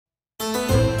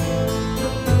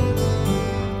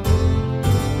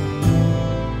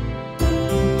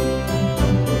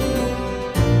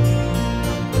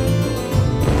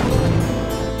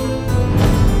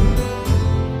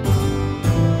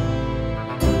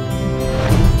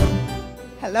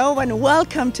Hello and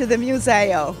welcome to the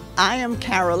Muzeo. I am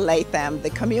Carol Latham, the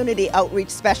Community Outreach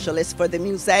Specialist for the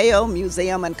Muzeo,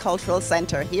 Museum and Cultural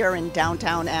Center here in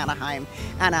downtown Anaheim,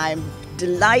 and I'm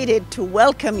delighted to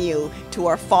welcome you to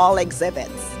our fall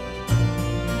exhibits.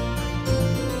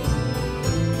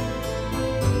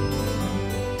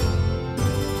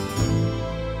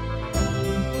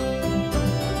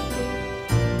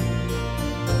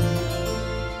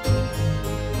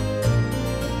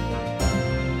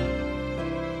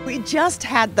 We just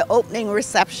had the opening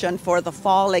reception for the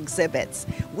fall exhibits.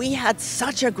 We had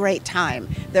such a great time.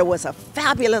 There was a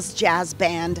fabulous jazz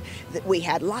band, we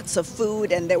had lots of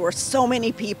food, and there were so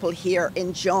many people here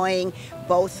enjoying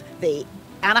both the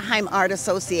Anaheim Art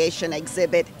Association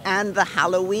exhibit and the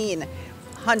Halloween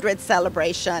 100th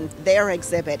celebration, their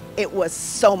exhibit. It was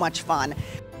so much fun.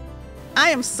 I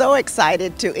am so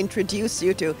excited to introduce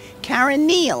you to Karen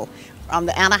Neal from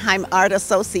the Anaheim Art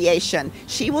Association.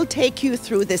 She will take you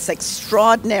through this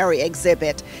extraordinary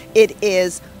exhibit. It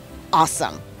is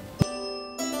awesome.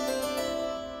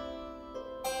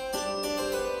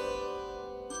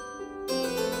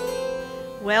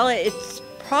 Well, it's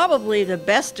probably the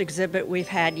best exhibit we've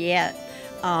had yet.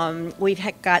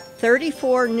 We've got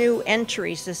 34 new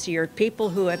entries this year, people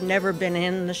who have never been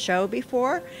in the show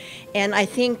before, and I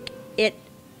think it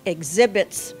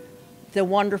exhibits the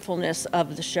wonderfulness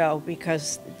of the show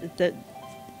because the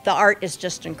art is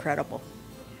just incredible.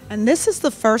 And this is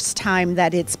the first time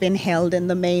that it's been held in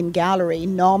the main gallery.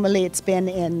 Normally it's been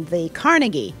in the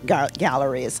Carnegie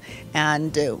galleries,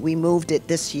 and we moved it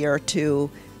this year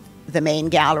to the main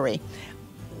gallery.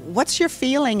 What's your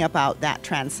feeling about that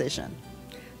transition?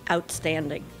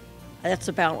 Outstanding. That's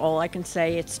about all I can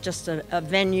say. It's just a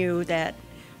venue that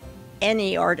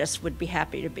any artist would be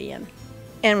happy to be in.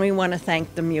 And we want to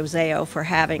thank the Muzeo for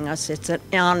having us. It's an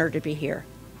honor to be here.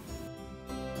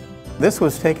 This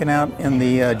was taken out in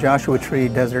the Joshua Tree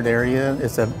Desert area.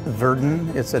 It's a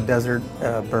verdin, it's a desert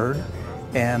bird.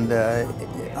 And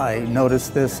I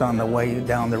noticed this on the way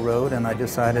down the road, and I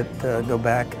decided to go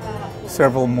back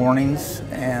several mornings.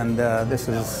 And this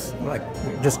is like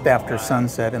just after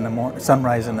sunset in the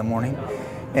sunrise in the morning.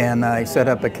 And I set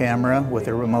up a camera with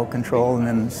a remote control and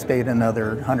then stayed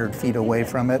another 100 feet away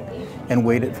from it and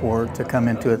waited for it to come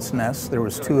into its nest. There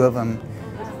was two of them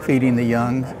feeding the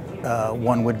young.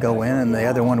 One would go in and the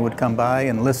other one would come by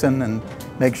and listen and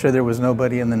make sure there was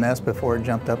nobody in the nest before it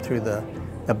jumped up through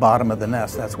the bottom of the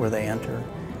nest. That's where they enter.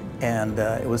 And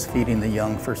it was feeding the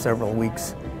young for several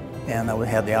weeks. And I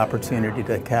had the opportunity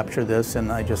to capture this,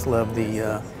 and I just love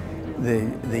the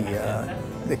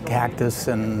cactus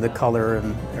and the color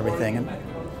and everything, and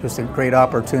just a great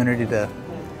opportunity to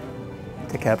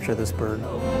capture this bird.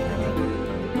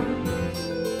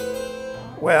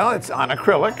 Well, it's on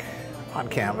acrylic, on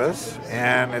canvas,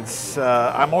 and it's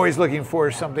I'm always looking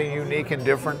for something unique and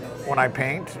different when I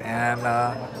paint, and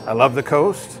I love the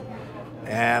coast,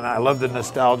 and I love the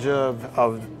nostalgia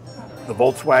of the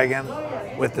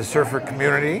Volkswagen with the surfer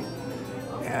community.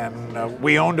 And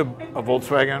we owned a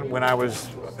Volkswagen when I was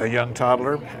a young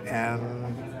toddler,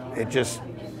 and it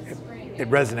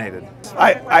resonated.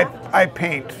 I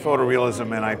paint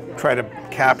photorealism, and I try to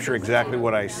capture exactly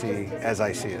what I see as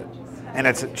I see it. And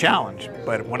it's a challenge,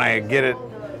 but when I get it,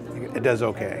 it does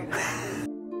okay.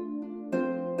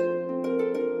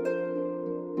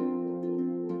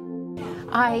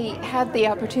 I had the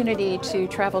opportunity to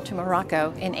travel to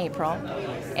Morocco in April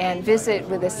and visit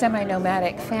with a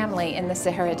semi-nomadic family in the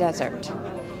Sahara Desert.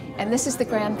 And this is the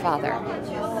grandfather.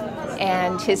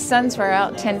 And his sons were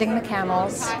out tending the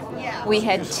camels. We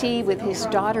had tea with his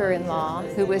daughter-in-law,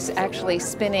 who was actually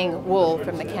spinning wool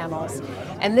from the camels.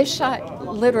 And this shot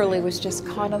literally was just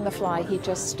caught on the fly. He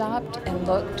just stopped and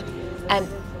looked, and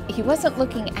he wasn't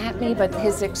looking at me, but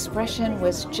his expression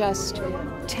was just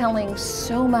telling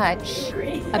so much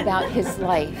about his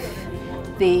life,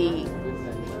 the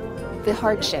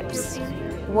hardships,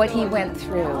 what he went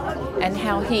through, and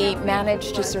how he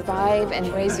managed to survive and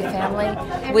raise a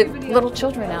family with little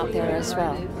children out there as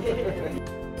well.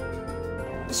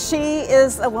 She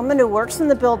is a woman who works in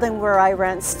the building where I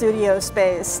rent studio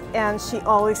space, and she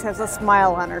always has a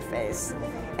smile on her face.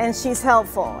 And she's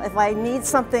helpful. If I need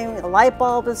something, a light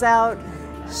bulb is out,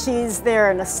 she's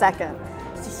there in a second.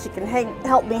 She can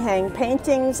help me hang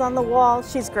paintings on the wall.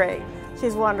 She's great.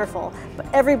 She's wonderful. But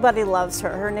everybody loves her.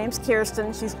 Her name's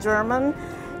Kirsten. She's German,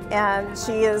 and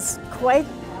she is quite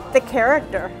the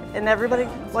character. And everybody,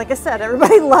 like I said,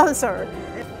 everybody loves her.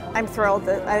 I'm thrilled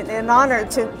and honored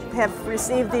to have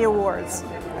received the awards.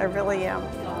 I really am.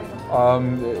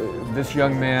 This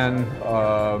young man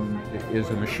is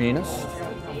a machinist.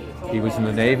 He was in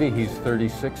the Navy. He's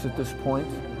 36 at this point.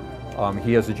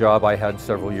 He has a job I had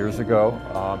several years ago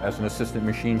as an assistant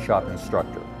machine shop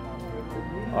instructor.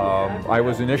 I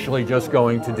was initially just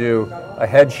going to do a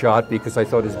headshot because I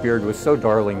thought his beard was so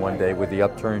darling one day with the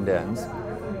upturned ends.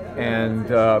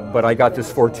 But I got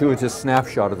this fortuitous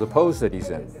snapshot of the pose that he's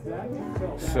in.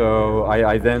 So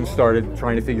I then started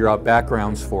trying to figure out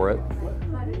backgrounds for it.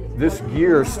 This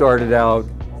gear started out,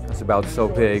 it's about so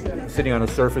big, sitting on a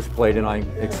surface plate, and I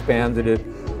expanded it.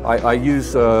 I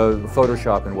use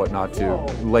Photoshop and whatnot to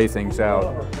lay things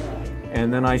out.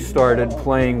 And then I started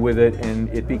playing with it, and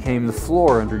it became the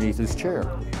floor underneath his chair.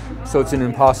 So it's an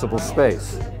impossible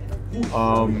space.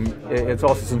 It's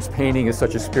also, since painting is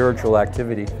such a spiritual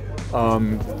activity,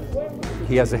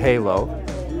 he has a halo,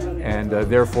 and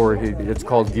therefore it's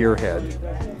called gearhead,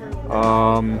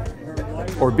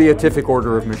 or beatific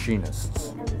order of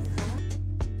machinists.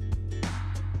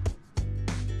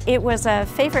 It was a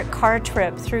favorite car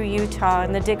trip through Utah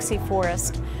in the Dixie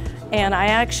Forest, and I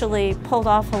actually pulled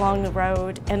off along the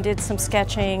road and did some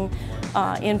sketching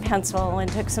in pencil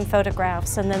and took some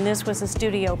photographs, and then this was a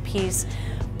studio piece.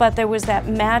 But there was that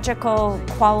magical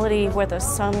quality where the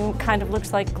sun kind of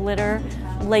looks like glitter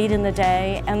late in the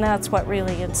day, and that's what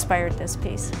really inspired this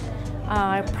piece.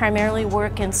 I primarily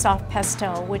work in soft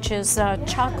pastel, which is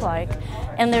chalk-like,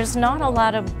 and there's not a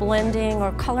lot of blending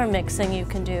or color mixing you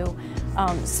can do.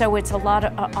 So it's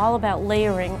all about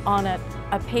layering on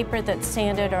a paper that's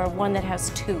sanded or one that has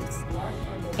tooth.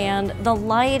 And the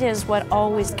light is what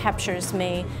always captures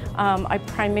me. I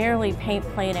primarily paint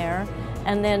plein air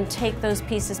and then take those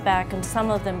pieces back, and some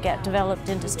of them get developed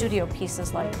into studio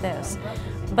pieces like this.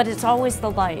 But it's always the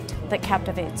light that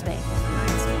captivates me.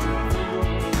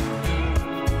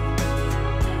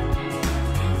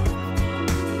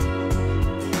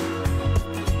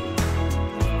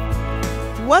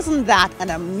 Wasn't that an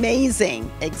amazing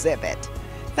exhibit?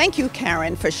 Thank you,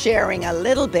 Karen, for sharing a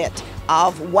little bit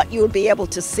of what you'll be able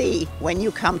to see when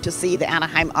you come to see the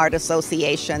Anaheim Art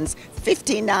Association's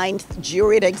 59th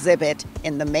juried exhibit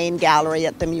in the main gallery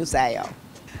at the Muzeo.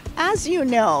 As you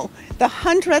know, the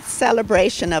 100th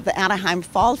celebration of the Anaheim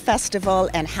Fall Festival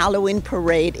and Halloween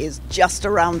Parade is just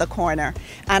around the corner,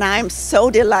 and I'm so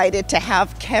delighted to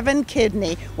have Kevin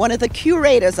Kidney, one of the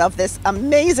curators of this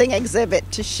amazing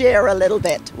exhibit, to share a little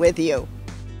bit with you.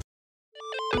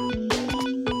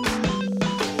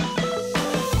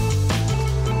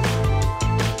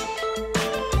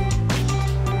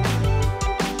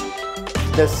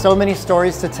 There's so many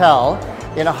stories to tell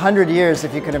in 100 years,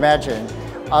 if you can imagine,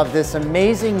 of this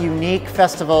amazing, unique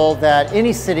festival that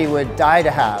any city would die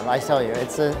to have. I tell you,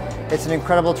 it's an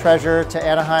incredible treasure to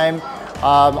Anaheim.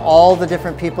 All the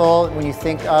different people, when you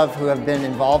think of, who have been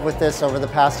involved with this over the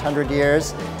past 100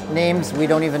 years, names we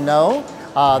don't even know.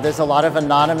 There's a lot of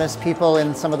anonymous people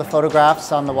in some of the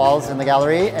photographs on the walls in the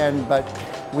gallery, but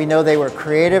we know they were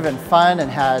creative and fun and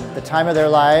had the time of their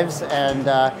lives, and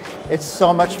it's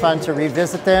so much fun to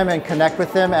revisit them and connect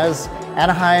with them as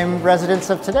Anaheim residents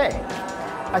of today.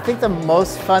 I think the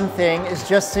most fun thing is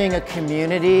just seeing a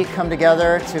community come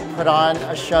together to put on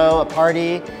a show, a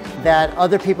party that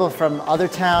other people from other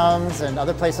towns and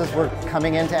other places were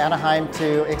coming into Anaheim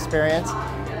to experience.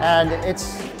 And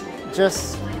it's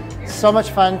just so much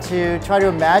fun to try to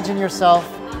imagine yourself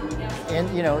in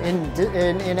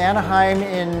Anaheim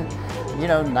in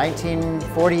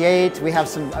 1948. We have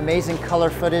some amazing color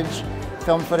footage,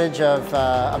 film footage of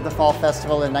the Fall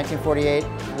Festival in 1948,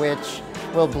 which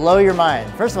will blow your mind.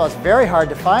 First of all, it's very hard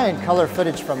to find color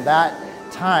footage from that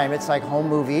time. It's like home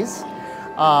movies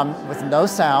with no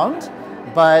sound,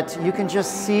 but you can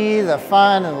just see the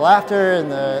fun and the laughter and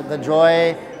the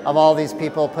joy of all these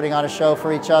people putting on a show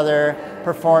for each other,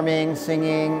 performing,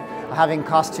 singing, having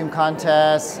costume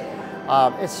contests.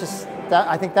 It's just that,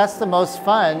 I think that's the most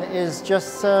fun, is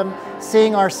just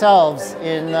seeing ourselves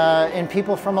in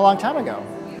people from a long time ago.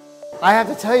 I have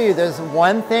to tell you, there's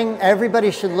one thing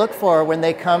everybody should look for when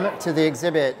they come to the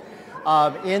exhibit.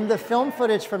 In the film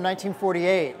footage from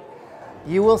 1948,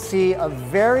 you will see a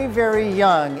very, very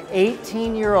young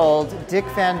 18-year-old Dick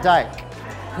Van Dyke,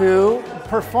 who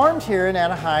performed here in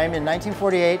Anaheim in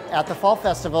 1948 at the Fall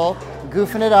Festival,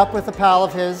 goofing it up with a pal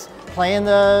of his, playing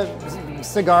the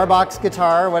cigar box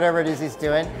guitar, whatever it is he's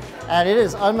doing. And it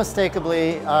is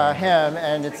unmistakably him,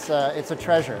 and it's a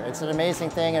treasure. It's an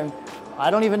amazing thing, and I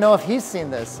don't even know if he's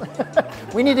seen this.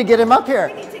 We need to get him up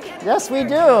here. Yes, we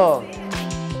do.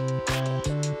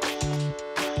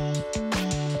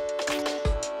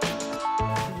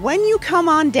 When you come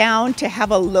on down to have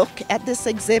a look at this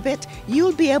exhibit,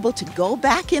 you'll be able to go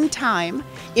back in time,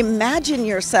 imagine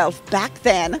yourself back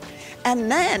then,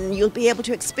 and then you'll be able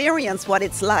to experience what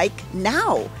it's like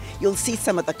now. You'll see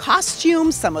some of the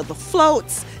costumes, some of the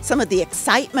floats, some of the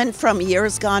excitement from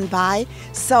years gone by.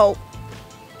 So,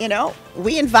 you know,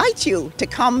 we invite you to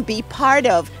come be part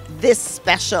of this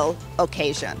special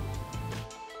occasion.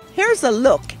 Here's a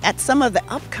look at some of the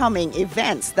upcoming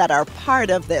events that are part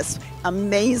of this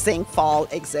amazing fall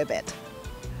exhibit.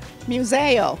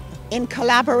 Muzeo, in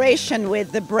collaboration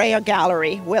with the Brea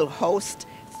Gallery, will host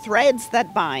Threads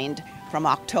That Bind from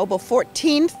October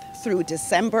 14th through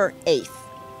December 8th.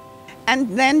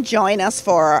 And then join us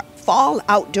for our Fall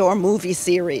Outdoor Movie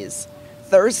Series.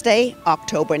 Thursday,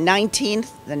 October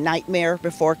 19th, The Nightmare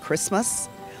Before Christmas.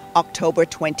 October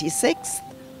 26th,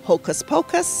 Hocus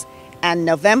Pocus. And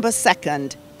November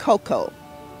 2nd, Coco.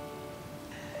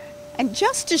 And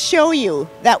just to show you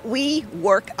that we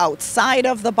work outside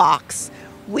of the box,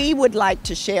 we would like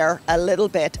to share a little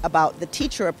bit about the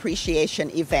teacher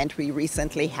appreciation event we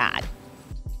recently had.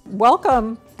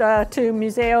 Welcome to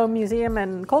Muzeo Museum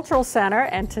and Cultural Center,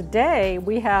 and today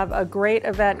we have a great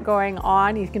event going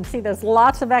on. You can see there's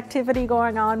lots of activity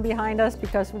going on behind us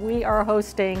because we are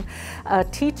hosting a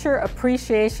Teacher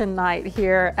Appreciation Night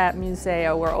here at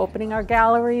Muzeo. We're opening our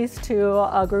galleries to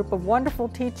a group of wonderful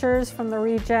teachers from the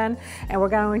region, and we're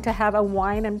going to have a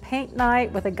wine and paint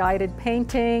night with a guided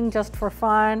painting just for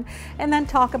fun, and then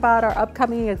talk about our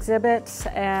upcoming exhibits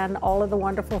and all of the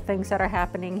wonderful things that are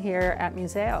happening here at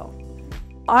Muzeo.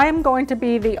 I'm going to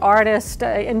be the artist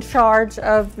in charge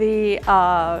of the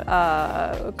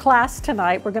class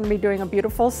tonight. We're going to be doing a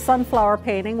beautiful sunflower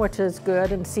painting, which is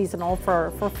good and seasonal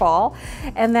for fall.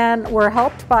 And then we're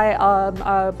helped by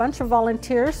a bunch of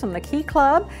volunteers from the Key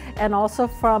Club and also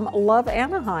from Love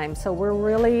Anaheim. So we're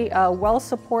really well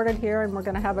supported here, and we're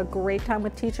going to have a great time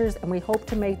with teachers, and we hope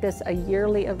to make this a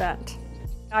yearly event.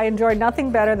 I enjoy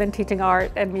nothing better than teaching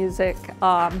art and music,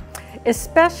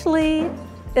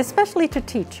 especially to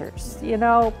teachers, you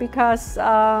know, because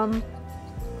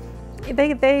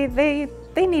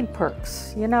they need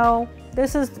perks, you know.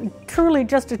 This is truly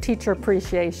just a teacher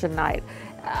appreciation night.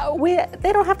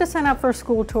 They don't have to sign up for a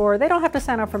school tour. They don't have to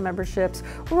sign up for memberships.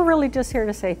 We're really just here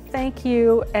to say thank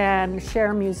you and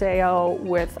share Muzeo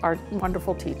with our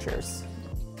wonderful teachers.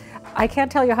 I can't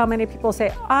tell you how many people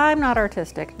say, I'm not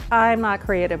artistic, I'm not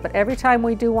creative, but every time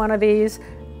we do one of these,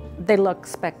 they look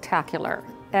spectacular.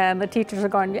 And the teachers are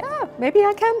going, yeah, maybe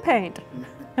I can paint.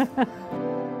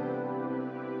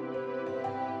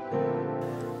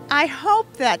 I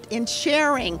hope that in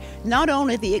sharing not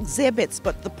only the exhibits,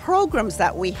 but the programs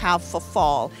that we have for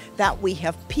fall, that we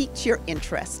have piqued your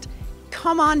interest.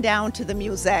 Come on down to the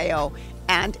Muzeo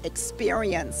and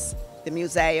experience the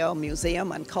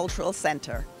Museum and Cultural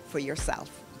Center for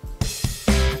yourself.